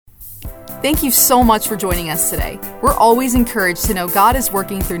Thank you so much for joining us today. We're always encouraged to know God is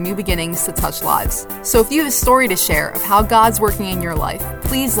working through new beginnings to touch lives. So if you have a story to share of how God's working in your life,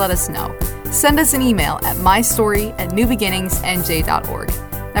 please let us know. Send us an email at mystory@newbeginningsnj.org.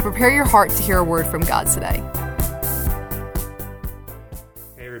 Now prepare your heart to hear a word from God today.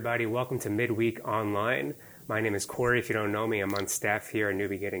 Hey everybody, welcome to Midweek Online. My name is Corey. If you don't know me, I'm on staff here at New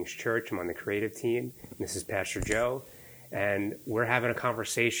Beginnings Church. I'm on the creative team. This is Pastor Joe. And we're having a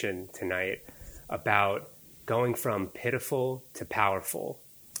conversation tonight about going from pitiful to powerful.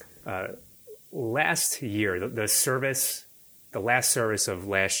 Last year, the last service of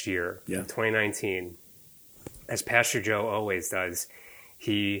last year, 2019, as Pastor Joe always does,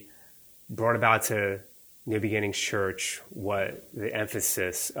 he brought about to New Beginnings Church what the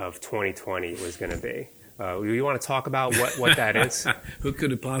emphasis of 2020 was going to be. You want to talk about what that is? Who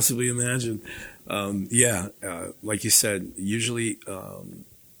could have possibly imagined? Like you said, usually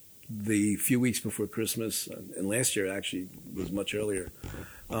the few weeks before Christmas, and last year actually was much earlier,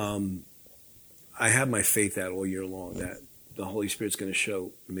 I have my faith out all year long that the Holy Spirit's going to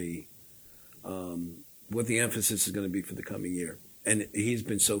show me what the emphasis is going to be for the coming year. And He's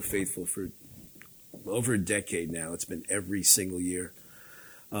been so faithful for over a decade now. It's been every single year.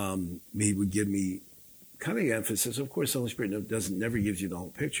 He would give me kind of emphasis. Of course, the Holy Spirit never gives you the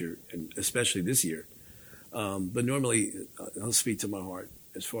whole picture, and especially this year. But normally, He'll speak to my heart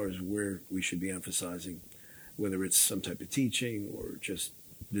as far as where we should be emphasizing, whether it's some type of teaching or just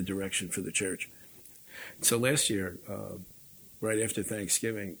the direction for the church. So last year, right after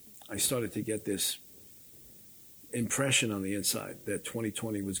Thanksgiving, I started to get this impression on the inside that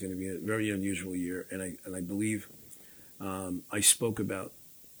 2020 was going to be a very unusual year, and I believe I spoke about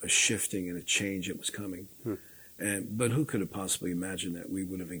a shifting and a change that was coming. But who could have possibly imagined that we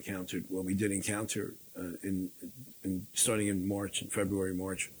would have encountered what we did encounter in starting in February,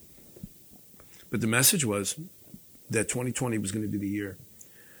 March. But the message was that 2020 was going to be the year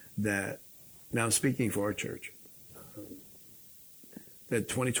that, now I'm speaking for our church, that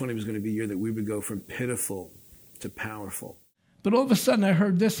 2020 was going to be a year that we would go from pitiful to powerful. But all of a sudden I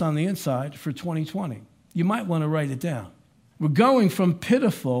heard this on the inside for 2020. You might want to write it down. We're going from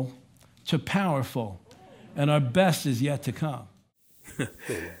pitiful to powerful, and our best is yet to come.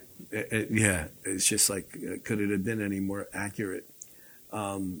 It's just like, could it have been any more accurate?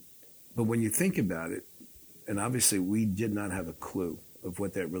 But when you think about it, and obviously we did not have a clue of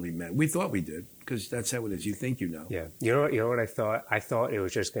what that really meant. We thought we did, because that's how it is. You think you know. Yeah. You know what I thought? I thought it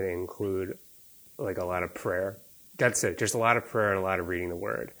was just going to include like a lot of prayer. That's it. Just a lot of prayer and a lot of reading the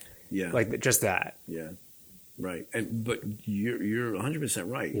Word. Yeah. Like just that. Yeah. Right, but you're 100%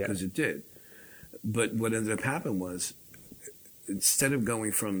 right, because it did. But what ended up happening was, instead of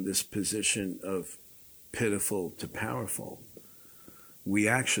going from this position of pitiful to powerful, we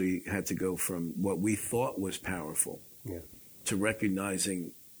actually had to go from what we thought was powerful to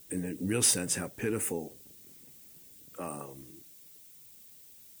recognizing, in a real sense, how pitiful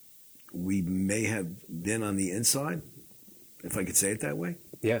we may have been on the inside, if I could say it that way.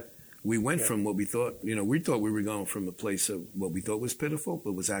 Yeah. We went from what we thought, we thought we were going from a place of what we thought was pitiful,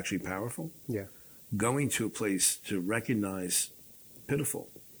 but was actually powerful. Yeah. Going to a place to recognize pitiful.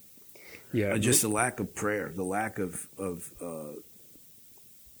 Yeah. Just the lack of prayer, the lack of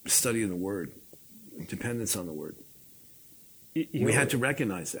study of the Word, dependence on the Word. We had to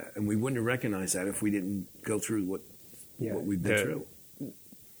recognize that, and we wouldn't have recognized that if we didn't go through what we've been through.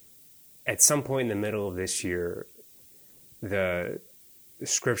 At some point in the middle of this year, the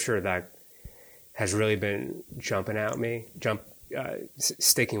scripture that has really been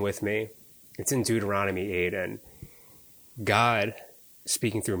sticking with me, it's in Deuteronomy 8, and God,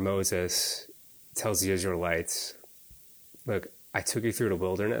 speaking through Moses, tells the Israelites, look, I took you through the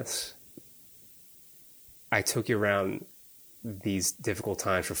wilderness. I took you around these difficult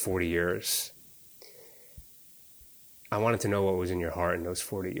times for 40 years. I wanted to know what was in your heart in those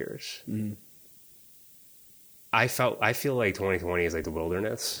 40 years. Mm-hmm. I feel like 2020 is like the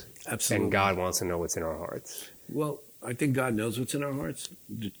wilderness. Absolutely. And God wants to know what's in our hearts. Well, I think God knows what's in our hearts.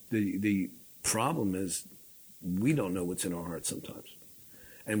 The problem is we don't know what's in our hearts sometimes.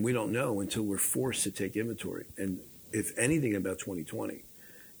 And we don't know until we're forced to take inventory. And if anything about 2020,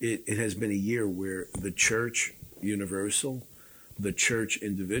 it has been a year where the church universal, the church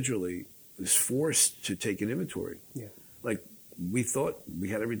individually is forced to take an inventory. Yeah. Like we thought we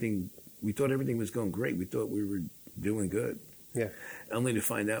had everything. We thought everything was going great. We thought we were doing good. Yeah. Only to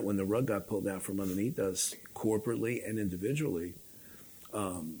find out when the rug got pulled out from underneath us, corporately and individually.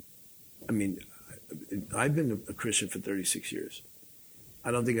 I've been a Christian for 36 years. I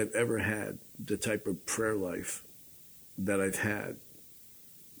don't think I've ever had the type of prayer life that I've had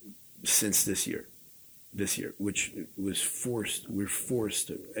since this year, which was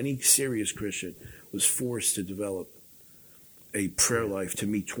forced. Any serious Christian was forced to develop a prayer life to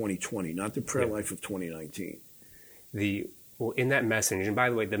meet 2020, not the prayer life of 2019. Well, in that message, and by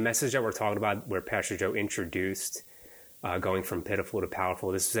the way, the message that we're talking about, where Pastor Joe introduced going from pitiful to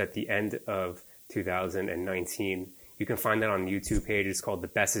powerful, this was at the end of 2019. You can find that on the YouTube page. It's called "The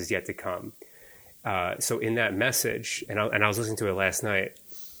Best Is Yet to Come." So in that message, and I was listening to it last night,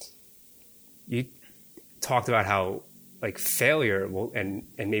 you talked about how like failure and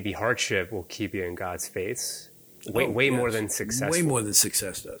maybe hardship will keep you in God's face way more than success. Way more than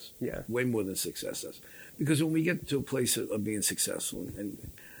success does. Yeah. Way more than success does. Because when we get to a place of being successful, and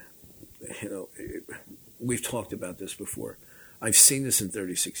we've talked about this before. I've seen this in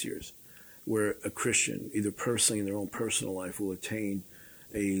 36 years, where a Christian, either personally in their own personal life, will attain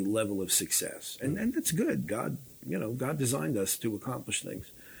a level of success, and that's good. God designed us to accomplish things,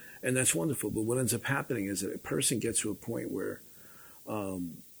 and that's wonderful. But what ends up happening is that a person gets to a point where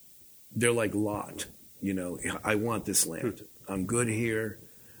they're like Lot. I want this land. I'm good here.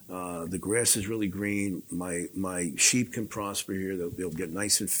 The grass is really green. My sheep can prosper here. They'll get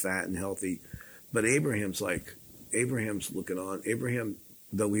nice and fat and healthy. But Abraham's looking on. Abraham,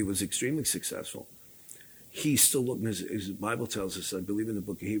 though he was extremely successful, he's still looking, as the Bible tells us, I believe in the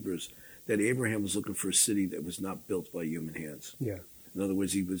book of Hebrews, that Abraham was looking for a city that was not built by human hands. Yeah. In other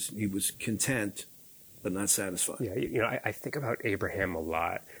words, he was content, but not satisfied. Yeah, I think about Abraham a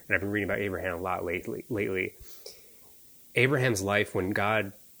lot, and I've been reading about Abraham a lot lately. Abraham's life, when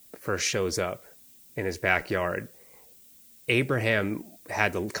God first shows up in his backyard, Abraham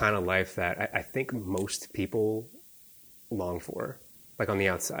had the kind of life that I think most people long for, like on the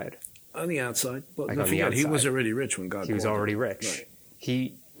outside. On the outside, but like he was already rich when God. He was already rich.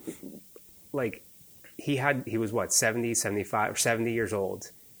 Right. He was what, 70, 75, or 70 years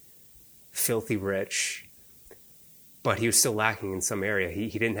old, filthy rich, but he was still lacking in some area. He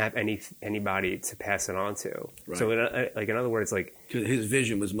didn't have anybody to pass it on to. Right. So in other words, like his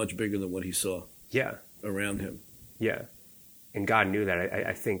vision was much bigger than what he saw. Yeah. Around him. Yeah. And God knew that.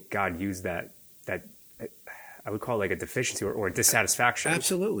 I think God used that I would call it like a deficiency or a dissatisfaction.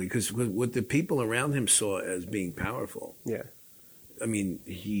 Absolutely, because what the people around him saw as being powerful. Yeah. I mean,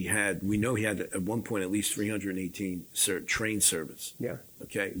 we know he had at one point at least 318 train servants. Yeah.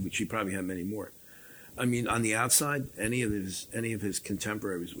 Okay, which he probably had many more. I mean, on the outside, any of his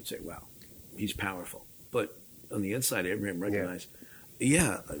contemporaries would say, "Wow, he's powerful." But on the inside, Abraham recognized,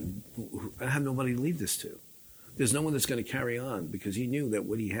 I have nobody to leave this to. There's no one that's going to carry on, because he knew that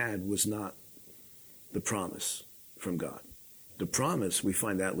what he had was not the promise from God. The promise, we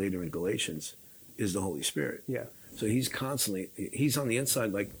find out later in Galatians, is the Holy Spirit. Yeah. So he's on the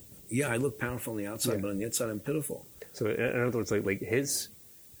inside like, I look powerful on the outside, but on the inside I'm pitiful. So in other words, like his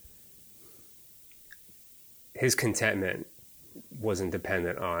contentment wasn't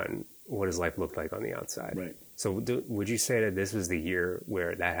dependent on what his life looked like on the outside. Right. So would you say that this was the year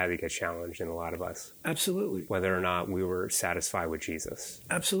where that had to get challenged in a lot of us? Absolutely. Whether or not we were satisfied with Jesus.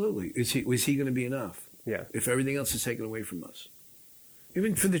 Absolutely. Was he going to be enough? Yeah. If everything else is taken away from us?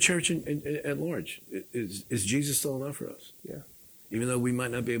 Even for the church at large, is Jesus still enough for us? Yeah. Even though we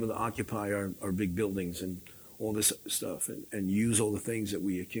might not be able to occupy our big buildings and all this stuff and use all the things that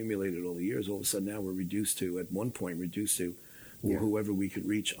we accumulated all the years, all of a sudden now we're reduced to whoever we could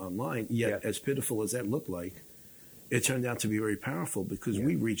reach online. Yet, as pitiful as that looked like, it turned out to be very powerful, because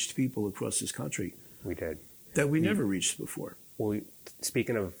we reached people across this country. We did. That we never reached before. Well,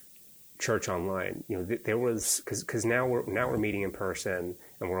 speaking of church online, there was, because now we're meeting in person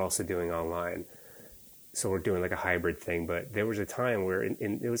and we're also doing online. So we're doing like a hybrid thing. But there was a time where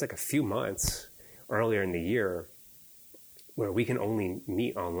it was like a few months earlier in the year where we can only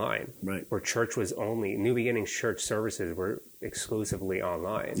meet online. Right. Where church was only, New Beginnings church services were exclusively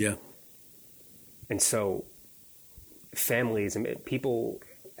online. Yeah. And so families and people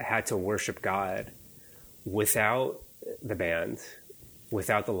had to worship God without the band,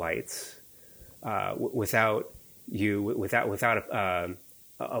 without the lights, without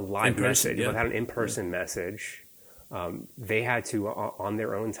a live message, without an in-person message. They had to, on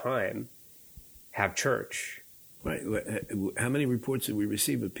their own time, have church. Right. How many reports did we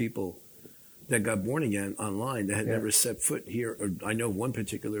receive of people that got born again online that had never set foot here? Or I know one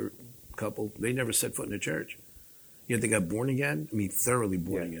particular couple, they never set foot in a church. Yet they got born again, thoroughly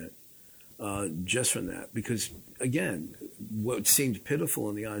born again, just from that. Because, again, what seemed pitiful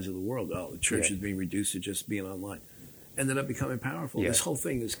in the eyes of the world, the church is being reduced to just being online, ended up becoming powerful. This whole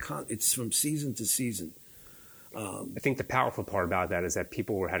thing it's from season to season. I think the powerful part about that is that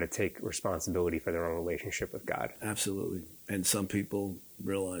people had to take responsibility for their own relationship with God. Absolutely. And some people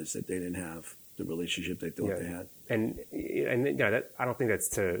realize that they didn't have the relationship they thought they had. And I don't think that's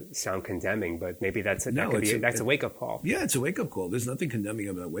to sound condemning, but maybe that's a wake-up call. Yeah, it's a wake-up call. There's nothing condemning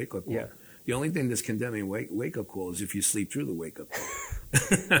about a wake-up call. Yeah. The only thing that's condemning wake-up call is if you sleep through the wake-up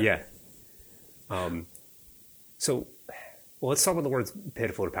call. Yeah. So, let's talk about the words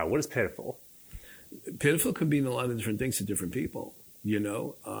pitiful to power. What is pitiful? Pitiful could mean a lot of different things to different people.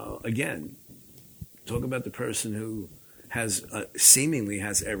 Again, talk about the person who has seemingly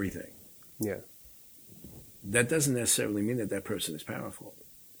has everything. Yeah. That doesn't necessarily mean that person is powerful.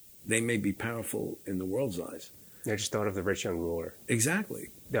 They may be powerful in the world's eyes. I just thought of the rich young ruler. Exactly.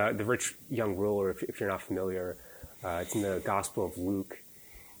 The rich young ruler, if you're not familiar, it's in the Gospel of Luke.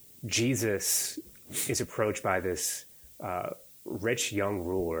 Jesus is approached by this rich young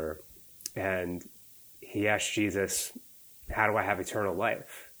ruler, and he asks Jesus, "How do I have eternal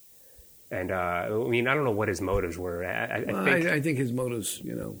life?" And I don't know what his motives were. I think his motives,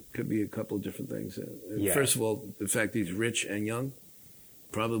 could be a couple of different things. First of all, the fact he's rich and young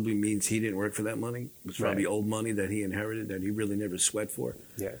probably means he didn't work for that money. It was probably old money that he inherited that he really never sweat for.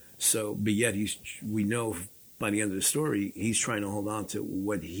 Yeah. So, but yet we know by the end of the story, he's trying to hold on to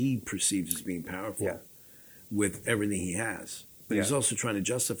what he perceives as being powerful with everything he has. But he's also trying to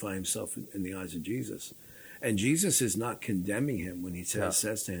justify himself in the eyes of Jesus. And Jesus is not condemning him when he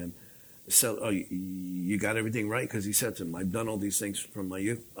says to him, "So, you got everything right?" Because he said to him, "I've done all these things from my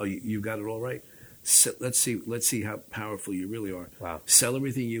youth. Oh, you got it all right? So let's see how powerful you really are. Wow. Sell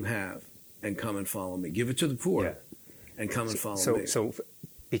everything you have and come and follow me. Give it to the poor and come and follow me." So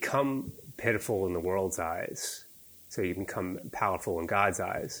become pitiful in the world's eyes so you become powerful in God's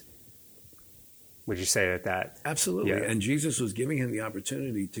eyes. Would you say that? Absolutely. Yeah. And Jesus was giving him the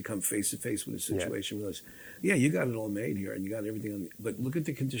opportunity to come face to face with a situation with us. Yeah, you got it all made here and you got everything but look at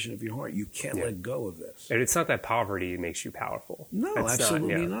the condition of your heart. You can't let go of this. And it's not that poverty makes you powerful. No,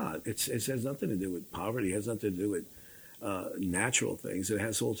 absolutely not. It has nothing to do with poverty. It has nothing to do with natural things. It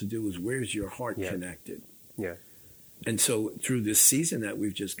has all to do with where's your heart connected. Yeah. And so through this season that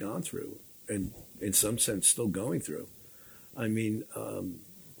we've just gone through, and in some sense still going through,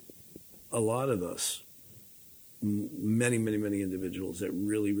 a lot of us, many individuals that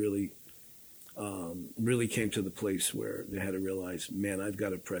really came to the place where they had to realize, man, I've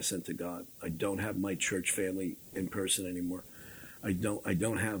got to press into God. I don't have my church family in person anymore. I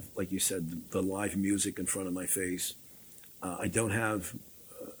don't have, like you said, the live music in front of my face. I don't have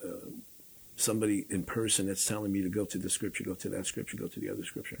somebody in person that's telling me to go to the scripture, go to that scripture, go to the other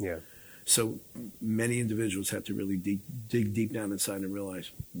scripture. Yeah. So many individuals have to really dig deep down inside and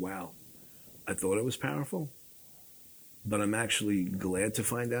realize, wow, I thought it was powerful, but I'm actually glad to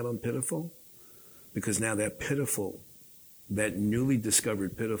find out I'm pitiful, because now that pitiful, that newly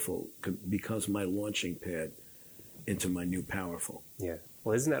discovered pitiful, becomes my launching pad into my new powerful. Yeah.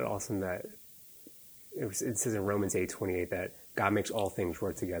 Well, isn't that awesome that it says in Romans 8:28 that God makes all things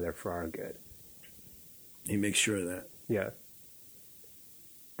work together for our good? He makes sure of that. Yeah.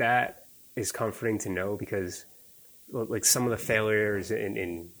 That is comforting to know, because like some of the failures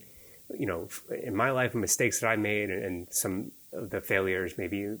in my life and mistakes that I made, and some of the failures,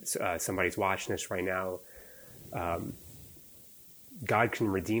 maybe somebody's watching this right now, God can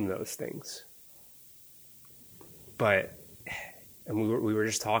redeem those things. But, and we were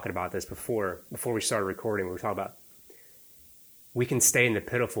just talking about this before we started recording, we were talking about, we can stay in the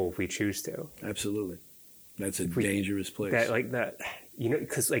pitiful if we choose to. Absolutely. That's a dangerous place.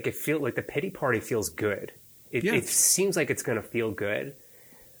 Because it feels like the pity party feels good. It seems like it's going to feel good.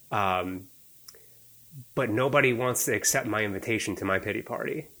 But nobody wants to accept my invitation to my pity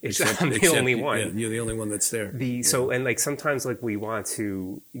party. I'm the only one. Yeah, you're the only one that's there. And sometimes we want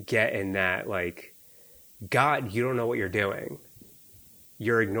to get in that, God, you don't know what you're doing.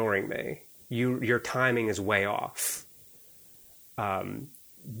 You're ignoring me. Your timing is way off.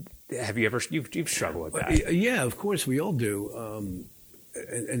 Have you ever you've struggled with that? Yeah, of course we all do.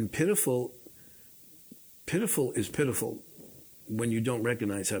 And pitiful is pitiful when you don't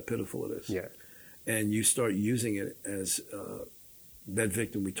recognize how pitiful it is. Yeah. And you start using it as that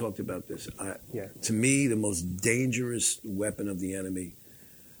victim. We talked about this. To me, the most dangerous weapon of the enemy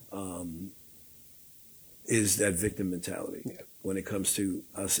is that victim mentality when it comes to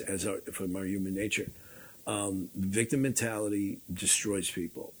us from our human nature. Victim mentality destroys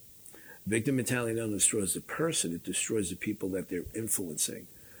people. Victim mentality not only destroys the person, it destroys the people that they're influencing.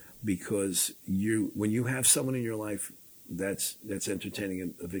 Because when you have someone in your life that's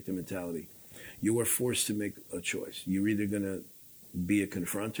entertaining a victim mentality, you are forced to make a choice. You're either going to be a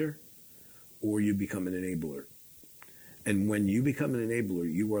confronter or you become an enabler. And when you become an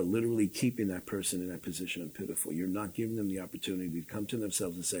enabler, you are literally keeping that person in that position of pitiful. You're not giving them the opportunity to come to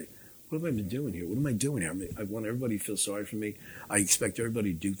themselves and say, what have I been doing here? What am I doing here? I want everybody to feel sorry for me. I expect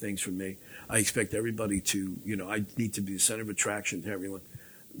everybody to do things for me. I expect everybody to, I need to be the center of attraction to everyone.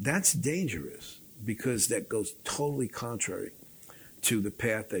 That's dangerous because that goes totally contrary to the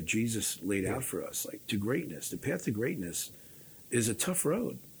path that Jesus laid out for us, like to greatness. The path to greatness is a tough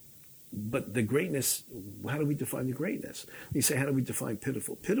road. But the greatness, how do we define the greatness? You say, how do we define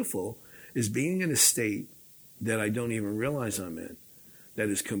pitiful? Pitiful is being in a state that I don't even realize I'm in, that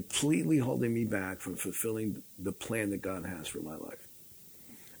is completely holding me back from fulfilling the plan that God has for my life.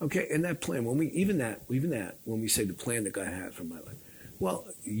 Okay, and that plan, when we when we say the plan that God has for my life, well,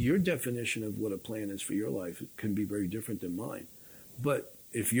 your definition of what a plan is for your life can be very different than mine. But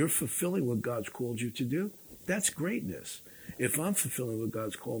if you're fulfilling what God's called you to do, that's greatness. If I'm fulfilling what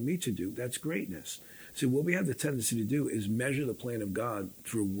God's called me to do, that's greatness. See, what we have the tendency to do is measure the plan of God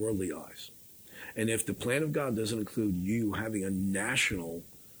through worldly eyes. And if the plan of God doesn't include you having a national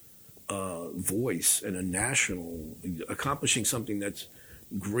voice and a national, accomplishing something that's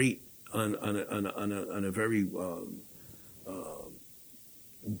great on a very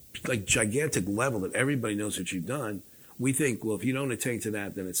like gigantic level that everybody knows what you've done, we think, well, if you don't attain to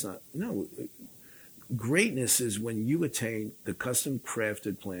that, then it's not. No. Greatness is when you attain the custom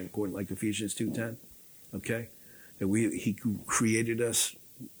crafted plan, according like Ephesians 2:10, okay? That he created us,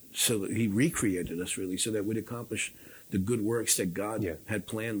 so that he recreated us really, so that we'd accomplish the good works that God had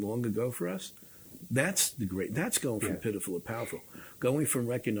planned long ago for us. That's going from pitiful to powerful. Going from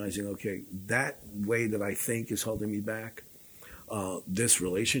recognizing, okay, that way that I think is holding me back, this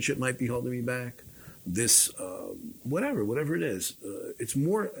relationship might be holding me back, this, whatever it is. It's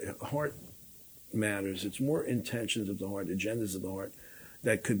more heart matters. It's more intentions of the heart, agendas of the heart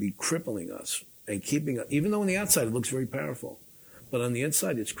that could be crippling us and keeping us, even though on the outside it looks very powerful, but on the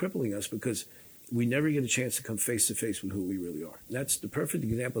inside it's crippling us because we never get a chance to come face to face with who we really are. And that's the perfect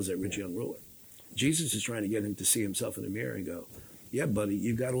example is that rich young ruler. Jesus is trying to get him to see himself in the mirror and go, yeah, buddy,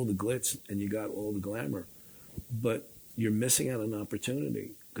 you got all the glitz and you got all the glamour, but you're missing out on an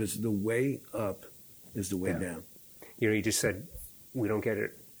opportunity because the way up is the way down. You just said we don't get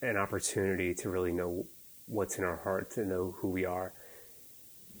an opportunity to really know what's in our heart, to know who we are.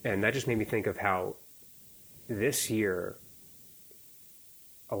 And that just made me think of how this year,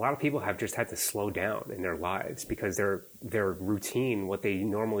 a lot of people have just had to slow down in their lives because their routine, what they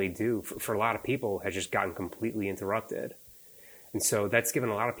normally do, for a lot of people, has just gotten completely interrupted. And so that's given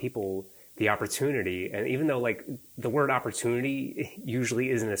a lot of people the opportunity. And even though like the word opportunity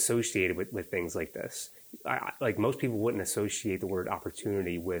usually isn't associated with things like this, like most people wouldn't associate the word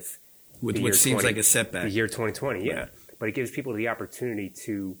opportunity with what seems like a setback. The year 2020, yeah. Right. But it gives people the opportunity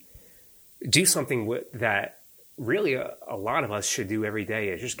to do something that really a lot of us should do every day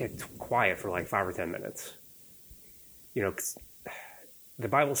is just get quiet for like 5 or 10 minutes. The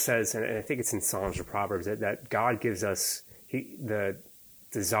Bible says, and I think it's in Psalms or Proverbs, that God gives us the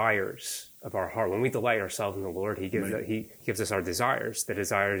desires of our heart. When we delight ourselves in the Lord, He gives us our desires, the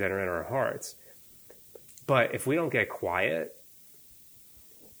desires that are in our hearts. But if we don't get quiet,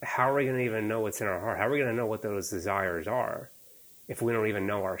 how are we going to even know what's in our heart? How are we going to know what those desires are if we don't even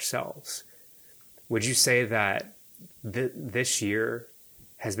know ourselves? Would you say that this year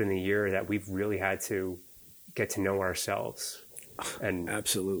has been the year that we've really had to get to know ourselves? And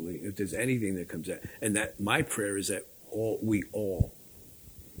absolutely. If there's anything that comes out, and that my prayer is that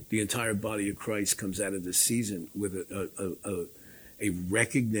the entire body of Christ comes out of this season with a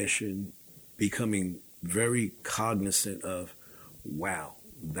recognition, becoming very cognizant of, wow,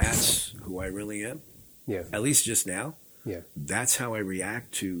 that's who I really am. Yeah. At least just now. Yeah. That's how I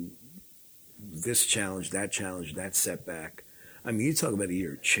react to this challenge, that setback. I mean, you talk about a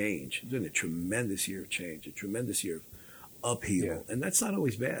year of change. It's been a tremendous year of change, a tremendous year of upheaval. Yeah. And that's not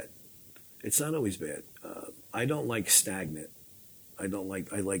always bad. It's not always bad. I don't like stagnant. I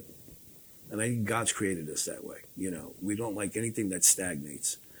think God's created us that way. We don't like anything that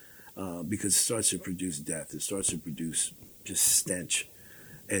stagnates because it starts to produce death. It starts to produce just stench.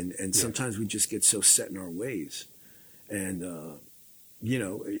 And sometimes we just get so set in our ways. And,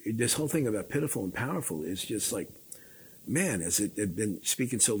 this whole thing about pitiful and powerful is just like, man, has it been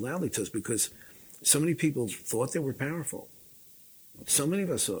speaking so loudly to us because so many people thought they were powerful. So many of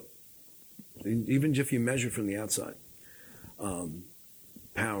us thought, even if you measure from the outside,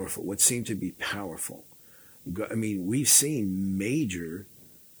 powerful, what seemed to be powerful. I mean, we've seen major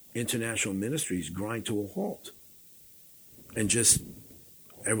international ministries grind to a halt. And just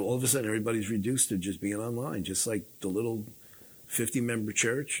all of a sudden, everybody's reduced to just being online, just like the little 50-member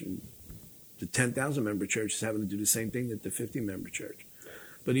church and The 10,000 member church is having to do the same thing that the 50-member church.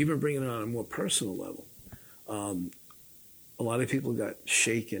 But even bringing it on a more personal level, a lot of people got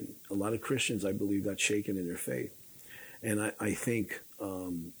shaken. A lot of Christians, I believe, got shaken in their faith. And I think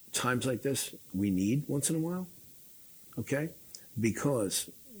times like this, we need once in a while, okay?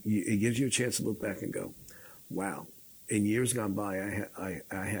 Because it gives you a chance to look back and go, wow, in years gone by, I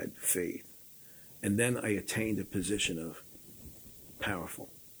had faith. And then I attained a position of powerful.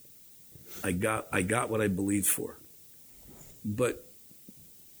 I got what I believed for. But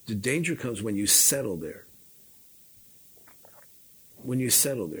the danger comes when you settle there. When you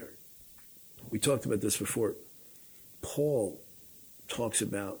settle there. We talked about this before. Paul talks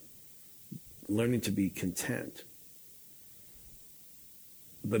about learning to be content,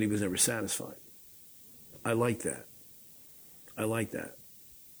 but he was never satisfied. I like that. I like that.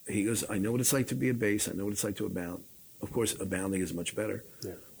 He goes, I know what it's like to be abased. I know what it's like to abound. Of course, abounding is much better.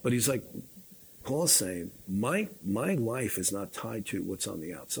 Yeah. But he's like, Paul's saying, my life is not tied to what's on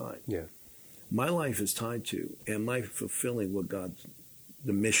the outside. Yeah. My life is tied to, am I fulfilling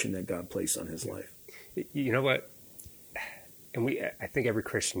the mission that God placed on his life? You know what? And I think every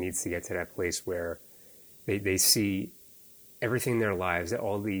Christian needs to get to that place where they see everything in their lives,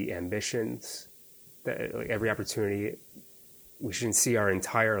 all the ambitions, like every opportunity. We shouldn't see our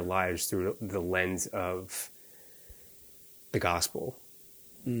entire lives through the lens of the gospel.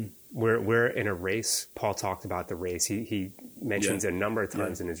 We're in a race. Paul talked about the race. He mentions a number of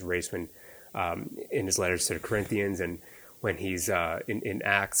times in his race when in his letters to the Corinthians, and when he's in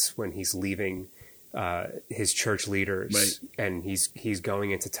Acts, when he's leaving his church leaders, and he's going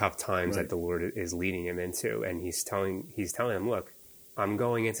into tough times that the Lord is leading him into, and he's telling them, look, I'm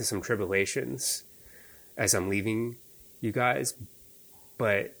going into some tribulations as I'm leaving you guys,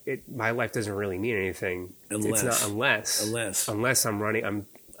 but my life doesn't really mean anything unless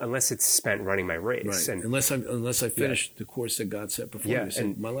it's spent running my race, and unless I finish the course that God set before me.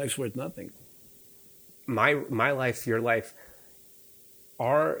 And my life's worth nothing. My life, your life,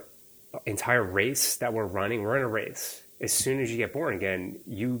 our entire race that we're running, we're in a race. As soon as you get born again,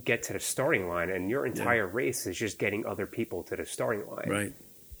 you get to the starting line, and your entire race is just getting other people to the starting line.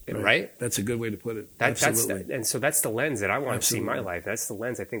 Right? That's a good way to put it. And so that's the lens that I want to see my life. That's the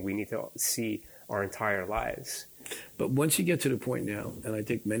lens I think we need to see our entire lives. But once you get to the point now, and I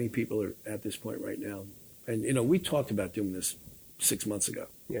think many people are at this point right now, and we talked about doing this 6 months ago,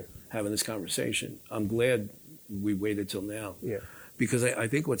 having this conversation. I'm glad we waited till now, because I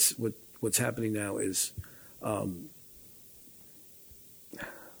think what's happening now is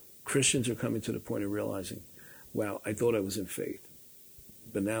Christians are coming to the point of realizing, wow, I thought I was in faith,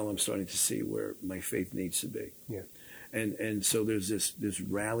 but now I'm starting to see where my faith needs to be. Yeah. And so there's this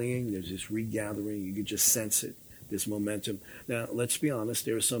rallying, there's this regathering. You can just sense it, this momentum. Now, let's be honest.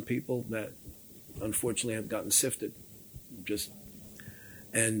 There are some people that unfortunately have gotten sifted,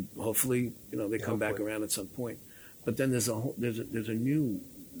 and hopefully, they come back around at some point. But then there's a new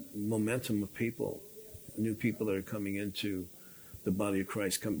momentum of people, new people that are coming into the body of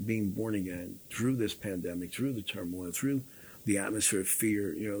Christ, being born again through this pandemic, through the turmoil, through the atmosphere of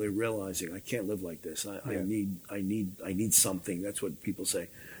fear. They're realizing, I can't live like this. I need something. That's what people say.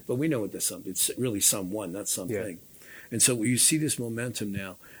 But we know what this something. It's really someone, not something. Yeah. And so you see this momentum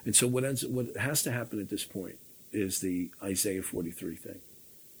now. And so what has to happen at this point is the Isaiah 43 thing.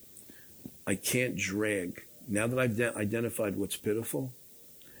 I can't drag. Now that I've identified what's pitiful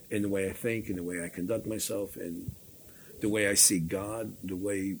in the way I think, in the way I conduct myself, and the way I see God, the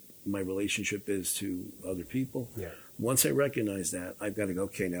way my relationship is to other people. Yeah. Once I recognize that, I've got to go,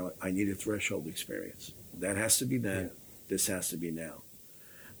 okay, now I need a threshold experience. That has to be then. Yeah. This has to be now.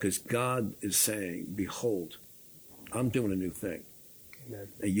 Because God is saying, behold, I'm doing a new thing. Amen.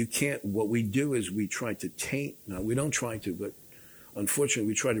 And you can't, what we do is we try to taint, no, we don't try to, but unfortunately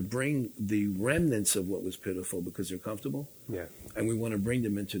we try to bring the remnants of what was pitiful because they're comfortable. Yeah. And we want to bring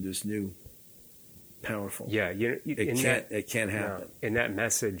them into this new powerful. Yeah. It can't happen. In that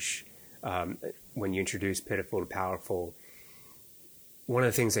message, when you introduce pitiful to powerful, one of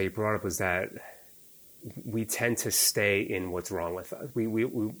the things that you brought up was that we tend to stay in what's wrong with us. We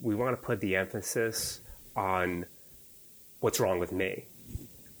want to put the emphasis on what's wrong with me.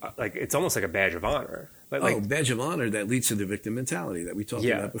 Like it's almost like a badge of honor. Badge of honor that leads to the victim mentality that we talked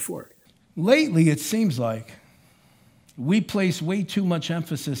about before. Lately, it seems like we place way too much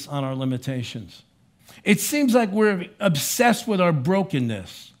emphasis on our limitations. It seems like we're obsessed with our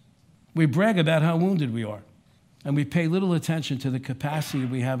brokenness. We brag about how wounded we are, and we pay little attention to the capacity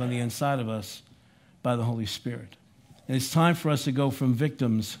we have on the inside of us by the Holy Spirit. And it's time for us to go from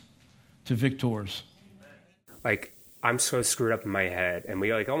victims to victors. Like I'm so screwed up in my head, and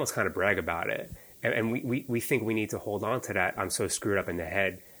we like almost kind of brag about it, and we think we need to hold on to that I'm so screwed up in the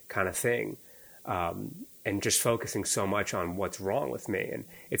head kind of thing, and just focusing so much on what's wrong with me. And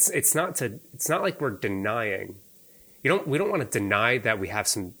it's not like we're denying. We don't want to deny that we have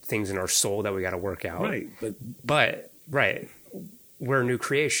some things in our soul that we got to work out. Right, but we're a new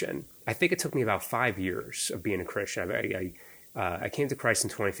creation. I think it took me about 5 years of being a Christian. I came to Christ in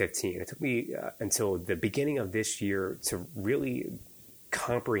 2015. It took me until the beginning of this year to really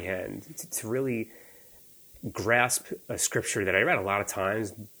comprehend, to really grasp a scripture that I read a lot of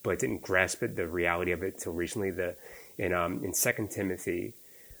times, but didn't grasp it, the reality of it, till recently. In 2 Timothy,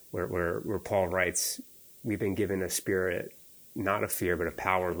 where Paul writes, we've been given a spirit, not of fear, but of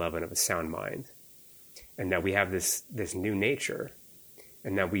power, love, and of a sound mind, and that we have this new nature,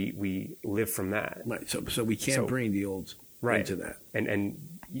 and that we live from that. Right. So we can't bring the old into that, and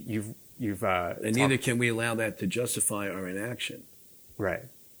you've and neither can we allow that to justify our inaction. Right.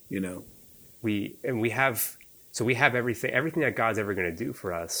 We have everything that God's ever going to do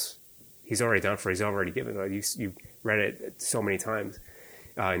for us. He's already done for us. He's already given us. You read it so many times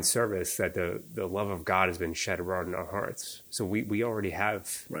in service that the love of God has been shed abroad in our hearts. So we already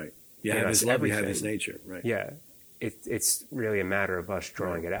have right. You have His love. Everything. You have His nature. Right. Yeah. It's really a matter of us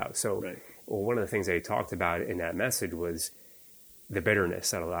drawing it out. So, well, one of the things that he talked about in that message was the bitterness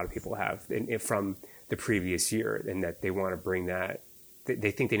that a lot of people have from the previous year, and that they want to bring that.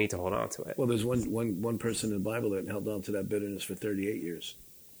 They think they need to hold on to it. Well, there's one person in the Bible that held on to that bitterness for 38 years.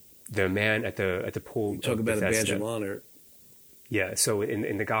 The man at the pool. You talk about a badge of honor. Yeah. So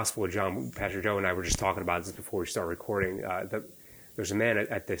in the Gospel of John, Pastor Joe and I were just talking about this before we started recording. There's a man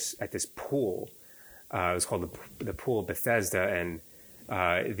at this pool. It was called the Pool of Bethesda,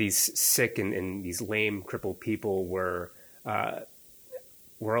 and these sick and these lame, crippled people were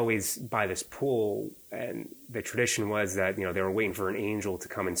always by this pool, and the tradition was that they were waiting for an angel to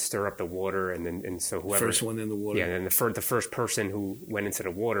come and stir up the water, and so whoever first one in the water, and then the first person who went into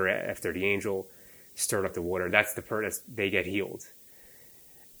the water after the angel stirred up the water, that's the person they get healed.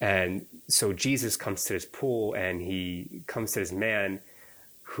 And so Jesus comes to this pool, and he comes to this man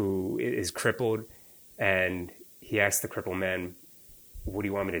who is crippled. And he asked the crippled man, what do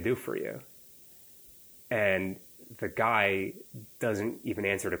you want me to do for you? And the guy doesn't even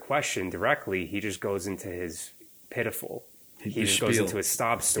answer the question directly. He just goes into his pitiful. He just goes into his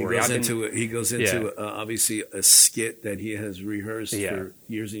sob story. He goes into obviously a skit that he has rehearsed for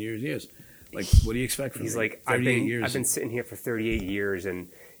years and years and years. Like, what do you expect from me? He's like, I've been sitting here for 38 years, and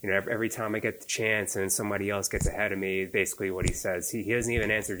every time I get the chance and somebody else gets ahead of me, basically what he says. He doesn't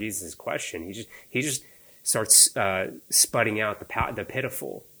even answer Jesus' question. He just starts sputting out the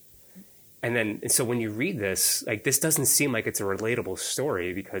pitiful. And so when you read this, like, this doesn't seem like it's a relatable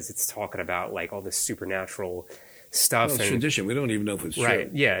story, because it's talking about like all this supernatural stuff. Well, it's tradition. We don't even know if it's right.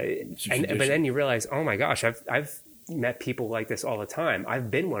 true. Yeah. But then you realize, oh my gosh, I've met people like this all the time. I've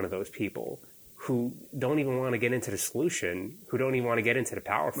been one of those people who don't even want to get into the solution, who don't even want to get into the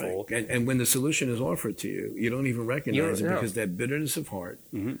powerful. Right. And when the solution is offered to you, you don't even recognize it, because that bitterness of heart,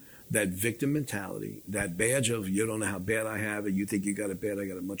 that victim mentality, that badge of, you don't know how bad I have it, you think you got it bad, I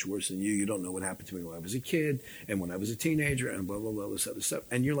got it much worse than you don't know what happened to me when I was a kid and when I was a teenager and blah, blah, blah, this other stuff.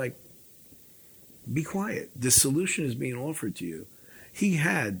 And you're like, be quiet. The solution is being offered to you. He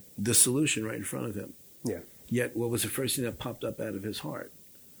had the solution right in front of him. Yeah. Yet what was the first thing that popped up out of his heart?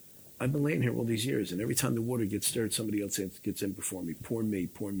 I've been laying here all these years, and every time the water gets stirred, somebody else gets in before me. Pour me,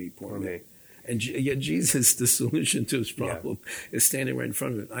 pour me, pour me. And yet Jesus, the solution to his problem, is standing right in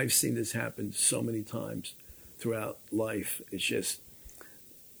front of it. I've seen this happen so many times throughout life. It's just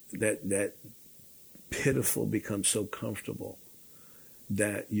that pitiful becomes so comfortable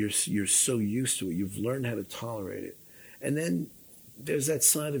that you're so used to it. You've learned how to tolerate it. And then there's that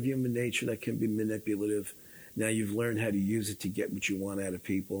side of human nature that can be manipulative. Now you've learned how to use it to get what you want out of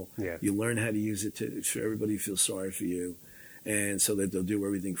people. Yeah. You learn how to use it for everybody to feel sorry for you, and so that they'll do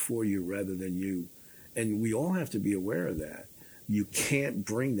everything for you rather than you. And we all have to be aware of that. You can't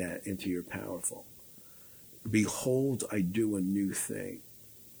bring that into your powerful. Behold, I do a new thing.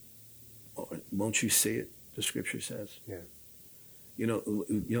 Won't you see it? The scripture says. Yeah.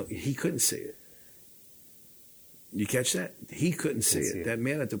 He couldn't see it. You catch that? He couldn't see it. That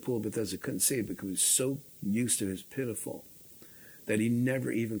man at the pool of Bethesda couldn't see it because he was so used to his pitiful that he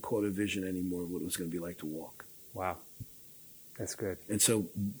never even caught a vision anymore of what it was going to be like to walk. Wow. That's good. And so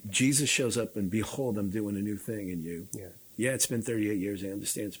Jesus shows up and, behold, I'm doing a new thing in you. Yeah, it's been 38 years. I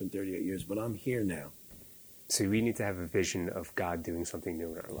understand it's been 38 years, but I'm here now. So we need to have a vision of God doing something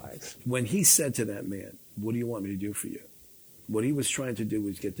new in our lives. When he said to that man, what do you want me to do for you? What he was trying to do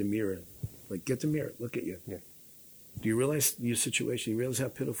was get the mirror. Like, get the mirror. Look at you. Yeah. Do you realize your situation? Do you realize how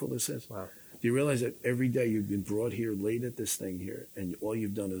pitiful this is? Wow. Do you realize that every day you've been brought here, laid at this thing here, and all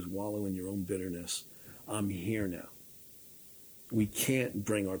you've done is wallow in your own bitterness? I'm here now. We can't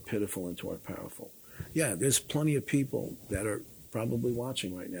bring our pitiful into our powerful. Yeah, there's plenty of people that are probably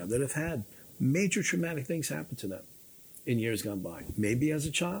watching right now that have had major traumatic things happen to them in years gone by. Maybe as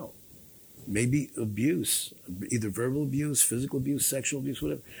a child. Maybe abuse, either verbal abuse, physical abuse, sexual abuse,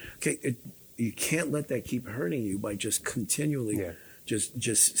 whatever. Okay, you can't let that keep hurting you by just continually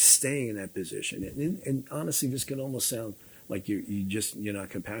just staying in that position. And honestly, this can almost sound like you're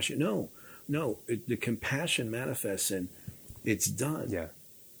not compassionate. No, the compassion manifests in it's done. Yeah.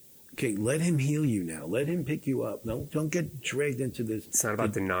 Okay, let him heal you now. Let him pick you up. Don't get dragged into this. It's not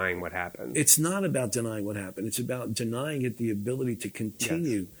about denying what happened. It's not about denying what happened. It's about denying it the ability to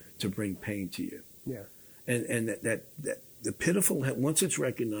continue to bring pain to you. Yeah. And that the pitiful, once it's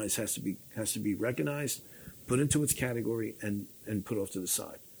recognized, has to be recognized, put into its category, and put off to the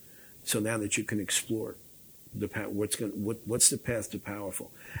side. So now that you can explore what's the path to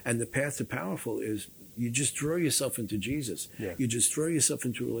powerful, and the path to powerful is you just throw yourself into Jesus. Yeah. You just throw yourself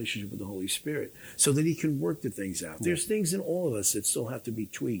into a relationship with the Holy Spirit, so that He can work the things out. There's things in all of us that still have to be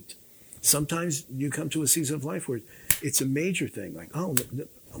tweaked. Sometimes you come to a season of life where it's a major thing, like oh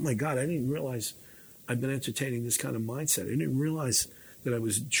my God, I didn't realize I've been entertaining this kind of mindset. I didn't realize that I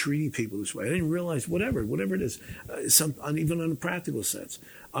was treating people this way. I didn't realize whatever it is, even in a practical sense.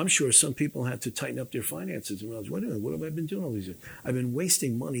 I'm sure some people had to tighten up their finances and realize, wait a minute, what have I been doing all these years? I've been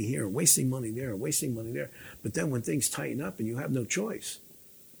wasting money here, wasting money there, wasting money there. But then when things tighten up and you have no choice,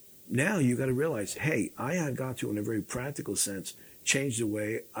 now you got to realize, hey, I have got to, in a very practical sense, change the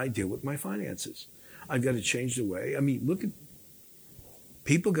way I deal with my finances. I've got to change the way. I mean, look at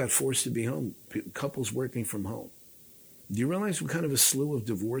people got forced to be home, couples working from home. Do you realize what kind of a slew of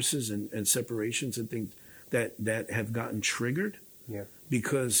divorces and separations and things that have gotten triggered? Yeah.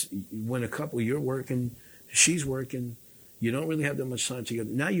 Because when a couple, you're working, she's working, you don't really have that much time together.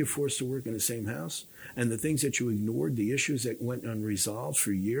 Now you're forced to work in the same house, and the things that you ignored, the issues that went unresolved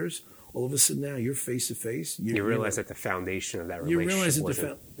for years, all of a sudden now you're face to face. You realize that the foundation of that relationship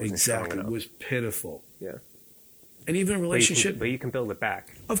wasn't exactly was pitiful. Yeah. And even a relationship, but you can build it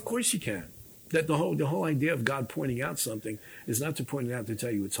back. Of course you can. That the whole idea of God pointing out something is not to point it out to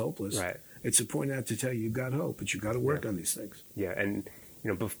tell you it's hopeless. Right. It's to point out to tell you you've got hope, but you've got to work on these things. Yeah, and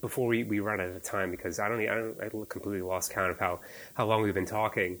before we run out of time, because I completely lost count of how long we've been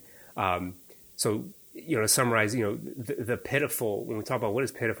talking. So to summarize, the pitiful. When we talk about what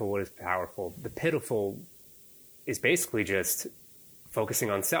is pitiful, what is powerful, the pitiful is basically just focusing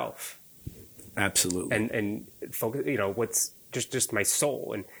on self. Absolutely. And focus. What's just my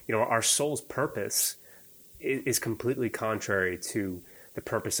soul, and our soul's purpose is completely contrary to the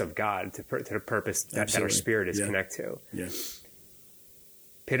purpose of God, to the purpose that our spirit is connected to. Yeah.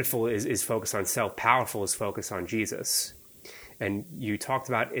 Pitiful is focused on self. Powerful is focused on Jesus. And you talked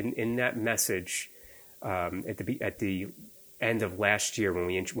about in that message at the end of last year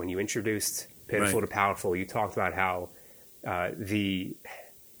when you introduced Pitiful to Powerful, you talked about how the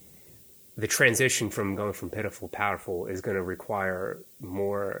transition from going from pitiful to powerful is going to require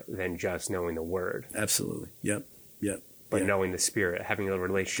more than just knowing the Word. Absolutely. Yep. But knowing the Spirit, having a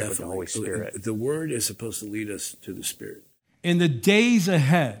relationship with the Holy Spirit. The Word is supposed to lead us to the Spirit. In the days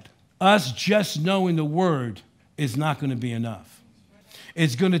ahead, us just knowing the Word is not going to be enough.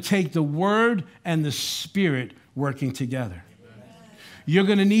 It's going to take the Word and the Spirit working together. You're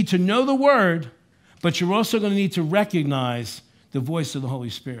going to need to know the Word, but you're also going to need to recognize the voice of the Holy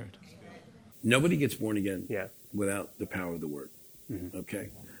Spirit. Nobody gets born again without the power of the Word. Mm-hmm. Okay?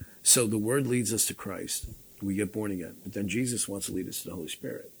 So the Word leads us to Christ. We get born again. But then Jesus wants to lead us to the Holy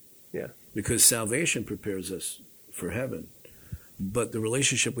Spirit. Yeah. Because salvation prepares us for heaven. But the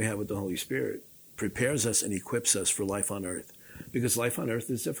relationship we have with the Holy Spirit prepares us and equips us for life on earth. Because life on earth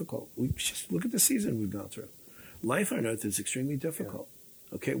is difficult. We just look at the season we've gone through. Life on earth is extremely difficult.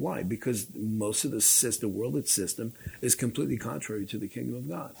 Yeah. Okay, why? Because most of the worldly system is completely contrary to the kingdom of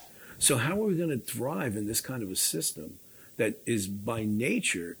God. So how are we going to thrive in this kind of a system that is by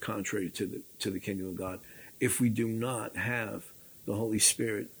nature contrary to the kingdom of God if we do not have the Holy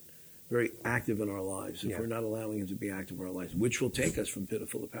Spirit very active in our lives, if we're not allowing Him to be active in our lives, which will take us from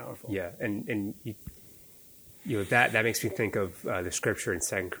pitiful to powerful? Yeah, and that makes me think of the scripture in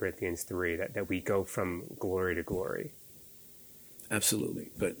 2 Corinthians 3, that we go from glory to glory. Absolutely.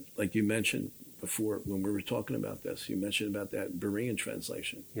 But like you mentioned before, when we were talking about this, you mentioned about that Berean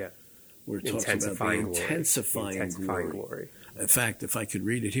translation. Yeah. We're talking about the intensifying glory. In fact, if I could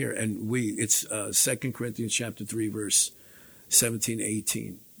read it here, and it's 2 Corinthians chapter 3, verse 17,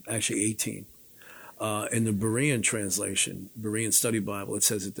 18. Actually, 18. In the Berean translation, Berean Study Bible, it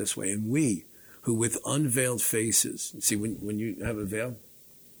says it this way: and we who with unveiled faces, see, when you have a veil,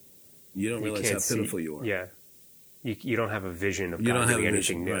 you don't realize how pitiful you are. Yeah. You don't have a vision of God doing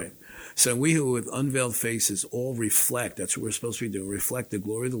anything new. Right. So we who with unveiled faces all reflect, that's what we're supposed to be doing, reflect the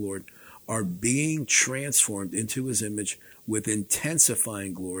glory of the Lord, are being transformed into his image with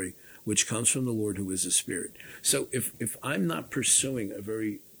intensifying glory, which comes from the Lord who is the Spirit. So if I'm not pursuing a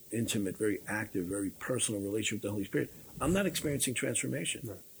very intimate, very active, very personal relationship with the Holy Spirit, I'm not experiencing transformation.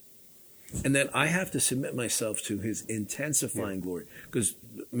 No. And then I have to submit myself to his intensifying glory. Because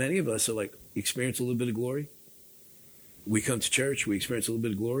many of us are like, experience a little bit of glory. We come to church, we experience a little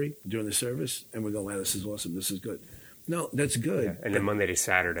bit of glory during the service, and we go, wow, this is awesome, this is good. No, that's good. Yeah. And then Monday to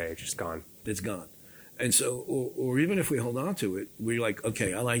Saturday, it's just gone. It's gone. And so, or even if we hold on to it, we're like,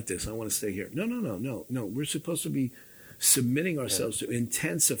 okay, I like this, I want to stay here. No. We're supposed to be submitting ourselves to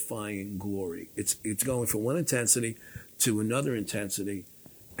intensifying glory. It's going from one intensity to another intensity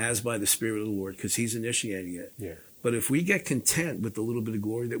as by the Spirit of the Lord, because he's initiating it. Yeah. But if we get content with the little bit of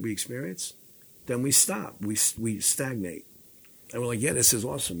glory that we experience, then we stop. We stagnate. And we're like, yeah, this is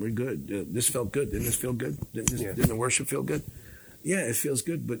awesome. We're good. This felt good. Didn't this feel good? Didn't the worship feel good? Yeah, it feels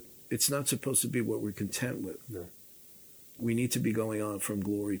good, but it's not supposed to be what we're content with. No. We need to be going on from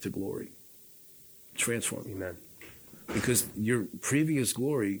glory to glory. Transforming. Amen. Because your previous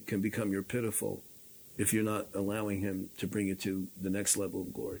glory can become your pitiful if you're not allowing him to bring you to the next level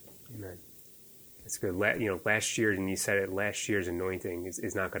of glory. Amen. It's good. Last year, and you said it, last year's anointing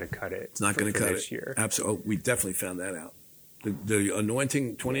is not going to cut it. It's not going to cut this it. Year. Absolutely. Oh, we definitely found that out. The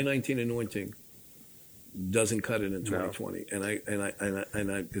anointing, 2019 anointing, doesn't cut it in 2020. No.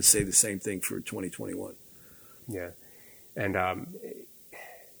 And I could say the same thing for 2021. Yeah. And I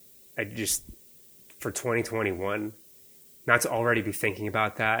just, for 2021, not to already be thinking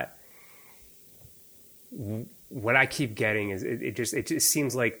about that, what I keep getting is it just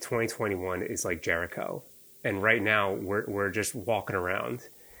seems like 2021 is like Jericho, and right now we're just walking around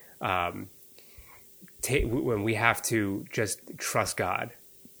when we have to just trust God,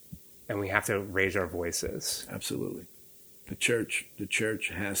 and we have to raise our voices. Absolutely, the church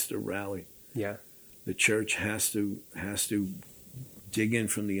has to rally. Yeah, the church has to dig in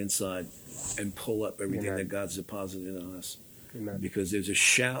from the inside and pull up everything Amen. that God's deposited on us. Amen. Because there's a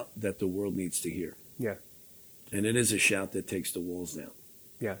shout that the world needs to hear. Yeah. And it is a shout that takes the walls down.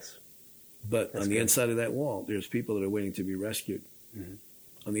 Yes. But That's on the good. inside of that wall, there's people that are waiting to be rescued. Mm-hmm.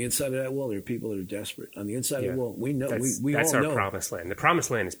 On the inside of that wall, there are people that are desperate. On the inside of the wall, we know. We that's all our know. promised land. The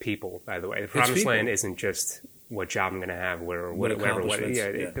promised land is people, by the way. The promised land isn't just what job I'm going to have, whatever.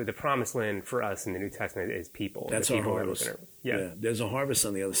 The promised land for us in the New Testament is people. That's the our people harvest. Yeah. There's a harvest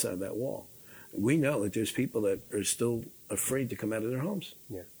on the other side of that wall. We know that there's people that are still afraid to come out of their homes.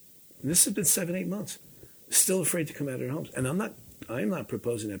 Yeah. And this has been 7-8 months. Still afraid to come out of their homes. And I'm not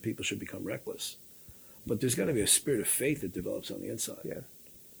proposing that people should become reckless. But there's got to be a spirit of faith that develops on the inside. Yeah.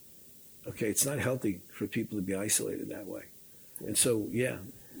 Okay, it's not healthy for people to be isolated that way. And so,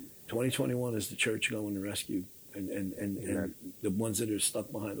 2021 is the church going to rescue and the ones that are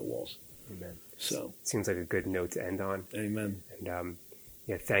stuck behind the walls. Amen. So seems like a good note to end on. Amen. And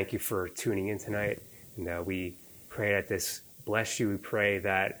thank you for tuning in tonight. And we pray that this bless you. We pray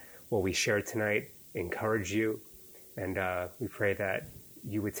that what we shared tonight encourage you. And we pray that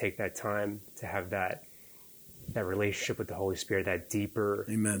you would take that time to have that relationship with the Holy Spirit, that deeper,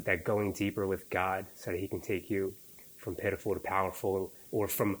 Amen. That going deeper with God, so that he can take you from pitiful to powerful, or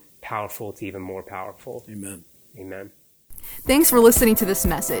from powerful to even more powerful. Amen. Amen. Thanks for listening to this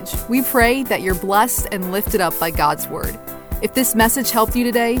message. We pray that you're blessed and lifted up by God's Word. If this message helped you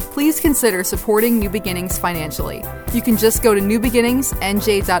today, please consider supporting New Beginnings financially. You can just go to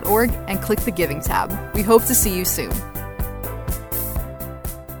newbeginningsnj.org and click the Giving tab. We hope to see you soon.